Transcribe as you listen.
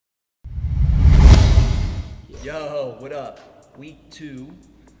Yo, what up? Week 2,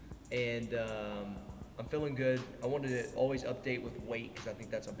 and I'm feeling good. I wanted to always update with weight because I think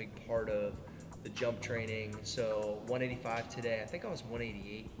that's a big part of the jump training. So 185 today. I think I was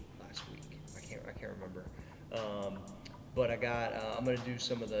 188 last week. I can't remember. But I'm gonna do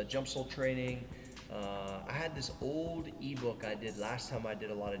some of the jump sole training. I had this old ebook I did last time I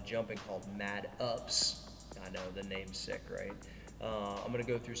did a lot of jumping called Mad Ups. I know the name's sick, right? I'm gonna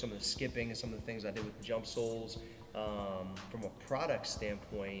go through some of the skipping and some of the things I did with jump soles. From a product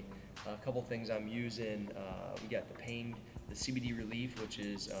standpoint, a couple things I'm using. We got the CBD Relief, which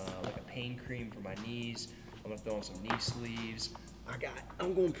is like a pain cream for my knees. I'm gonna throw on some knee sleeves.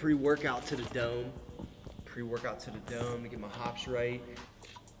 I'm going pre-workout to the dome. Pre-workout to the dome to get my hops right.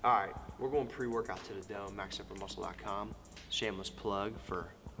 All right, we're going pre-workout to the dome, maxuppermuscle.com. Shameless plug for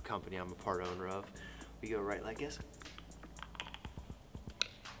a company I'm a part owner of. We go right like this.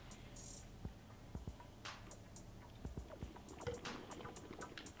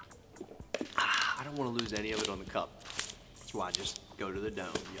 I don't want to lose any of it on the cup. That's why I just go to the dome,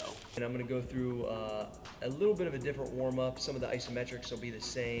 yo. And I'm gonna go through a little bit of a different warm-up. Some of the isometrics will be the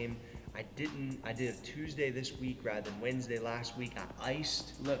same. I did a Tuesday this week rather than Wednesday last week. I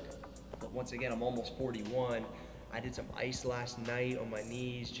iced, look, once again, I'm almost 41. I did some ice last night on my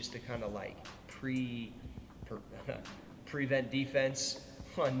knees just to kind of like prevent defense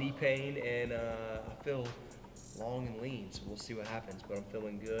on knee pain, and I feel long and lean, so we'll see what happens, but I'm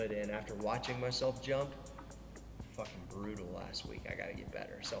feeling good. And after watching myself jump, fucking brutal last week, I gotta get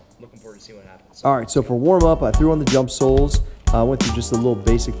better, so looking forward to seeing what happens. All right, so for warm-up, I threw on the jump soles. I went through just a little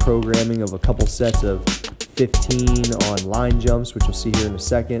basic programming of a couple sets of 15 on line jumps, which you'll see here in a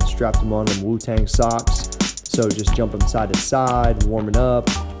second. Strapped them on them Wu-Tang socks, so just jumping side to side, warming up.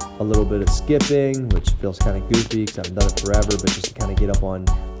 A little bit of skipping, which feels kind of goofy because I haven't done it forever, but just to kind of get up on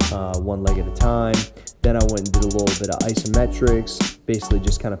one leg at a time. Then I went and did a little bit of isometrics, basically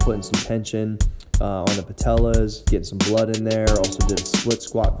just kind of putting some tension on the patellas, getting some blood in there. Also did a split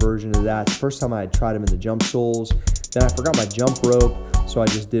squat version of that. The first time I had tried them in the jump soles. Then I forgot my jump rope, so I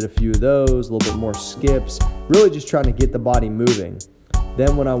just did a few of those, a little bit more skips, really just trying to get the body moving.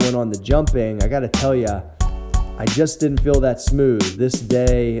 Then when I went on the jumping, I gotta tell you, I just didn't feel that smooth. This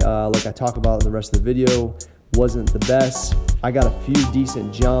day, like I talk about in the rest of the video, wasn't the best. I got a few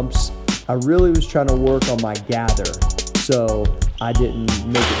decent jumps. I really was trying to work on my gather, so I didn't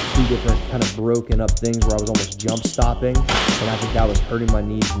make it two different kind of broken up things where I was almost jump stopping, and I think that was hurting my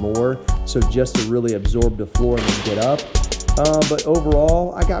knees more. So just to really absorb the floor and then get up. But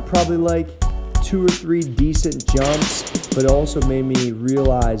overall, I got probably like 2 or 3 decent jumps, but it also made me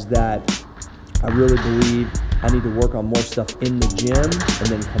realize that I really believe I need to work on more stuff in the gym and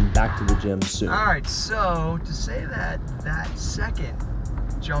then come back to the gym soon. All right, so to say that second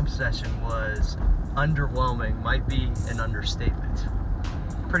jump session was underwhelming might be an understatement.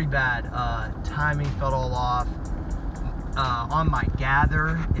 Pretty bad. Timing felt all off. On my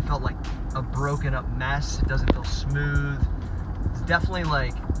gather, it felt like a broken up mess. It doesn't feel smooth. It's definitely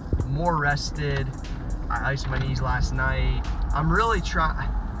like more rested. I iced my knees last night. I'm really trying,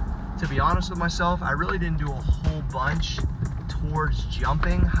 to be honest with myself, I really didn't do a whole bunch towards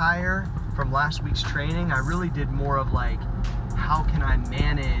jumping higher from last week's training. I really did more of like, how can I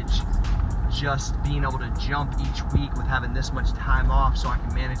manage just being able to jump each week with having this much time off, so I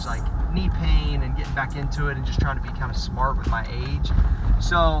can manage like knee pain and getting back into it and just trying to be kind of smart with my age.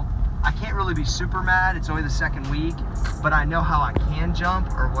 So I can't really be super mad. It's only the second week, but I know how I can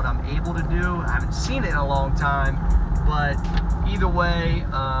jump, or what I'm able to do. I haven't seen it in a long time, but either way,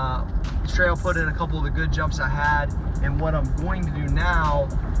 Trey put in a couple of the good jumps I had, and what I'm going to do now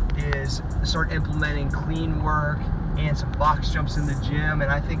is start implementing clean work and some box jumps in the gym. And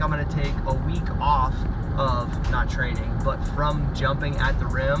I think I'm going to take a week off of not training, but from jumping at the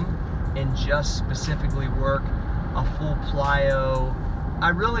rim, and just specifically work a full plyo. I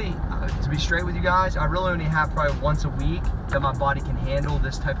really, to be straight with you guys, I really only have probably once a week that my body can handle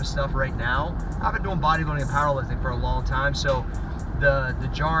this type of stuff right now. I've been doing bodybuilding and powerlifting for a long time, so the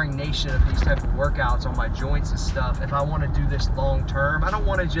jarring nation of these type of workouts on my joints and stuff, if I want to do this long term, I don't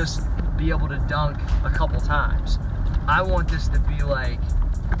want to just be able to dunk a couple times. I want this to be like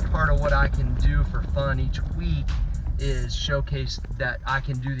part of what I can do for fun each week, is showcase that I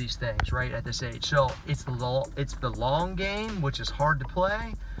can do these things right at this age. So it's the long game, which is hard to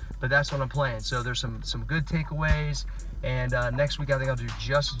play, but that's what I'm playing. So there's some good takeaways, and next week I think I'll do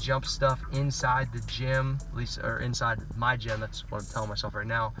just jump stuff inside the gym, at least, or inside my gym. That's what I'm telling myself right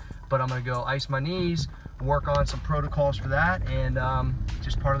now. But I'm gonna go ice my knees, work on some protocols for that, and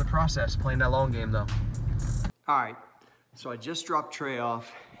just part of the process, playing that long game though. All right, so I just dropped Trey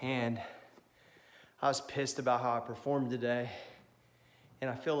off, and I was pissed about how I performed today, and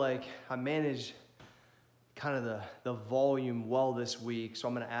I feel like I managed kind of the volume well this week, so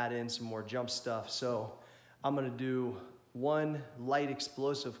I'm gonna add in some more jump stuff. So I'm gonna do 1 light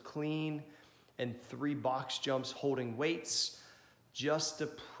explosive clean and 3 box jumps holding weights, just to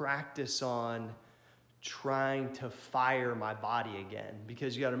practice on trying to fire my body again.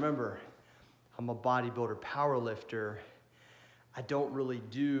 Because you gotta remember, I'm a bodybuilder, power lifter. I don't really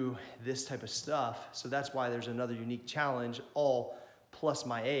do this type of stuff. So that's why there's another unique challenge, all plus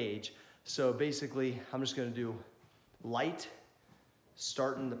my age. So basically, I'm just gonna do light,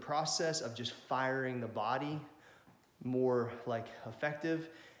 starting the process of just firing the body more like effective,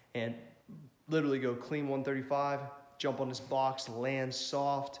 and literally go clean 135, jump on this box, land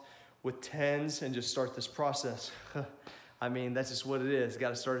soft with 10s, and just start this process. I mean, that's just what it is.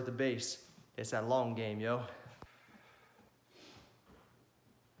 Got to start at the base. It's that long game, yo.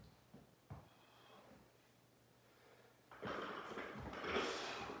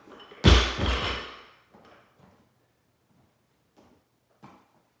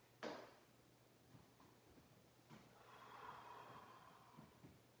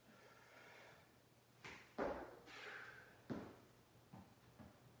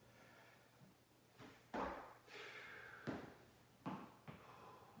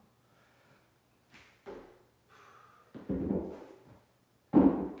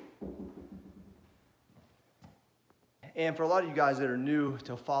 And for a lot of you guys that are new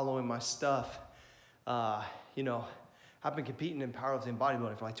to following my stuff, you know, I've been competing in powerlifting and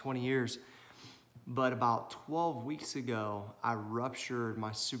bodybuilding for like 20 years. But about 12 weeks ago, I ruptured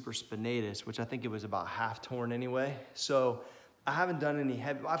my supraspinatus, which I think it was about half torn anyway. So I haven't done any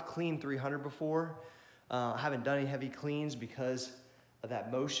heavy, I've cleaned 300 before. I haven't done any heavy cleans because of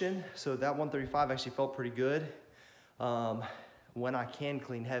that motion. So that 135 actually felt pretty good. When I can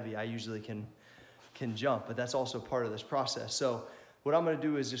clean heavy, I usually can jump, but that's also part of this process. So what I'm gonna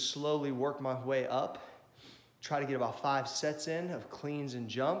do is just slowly work my way up, try to get about 5 sets in of cleans and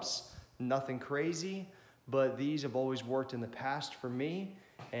jumps, nothing crazy, but these have always worked in the past for me,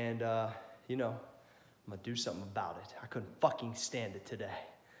 and you know, I'm gonna do something about it. I couldn't fucking stand it today.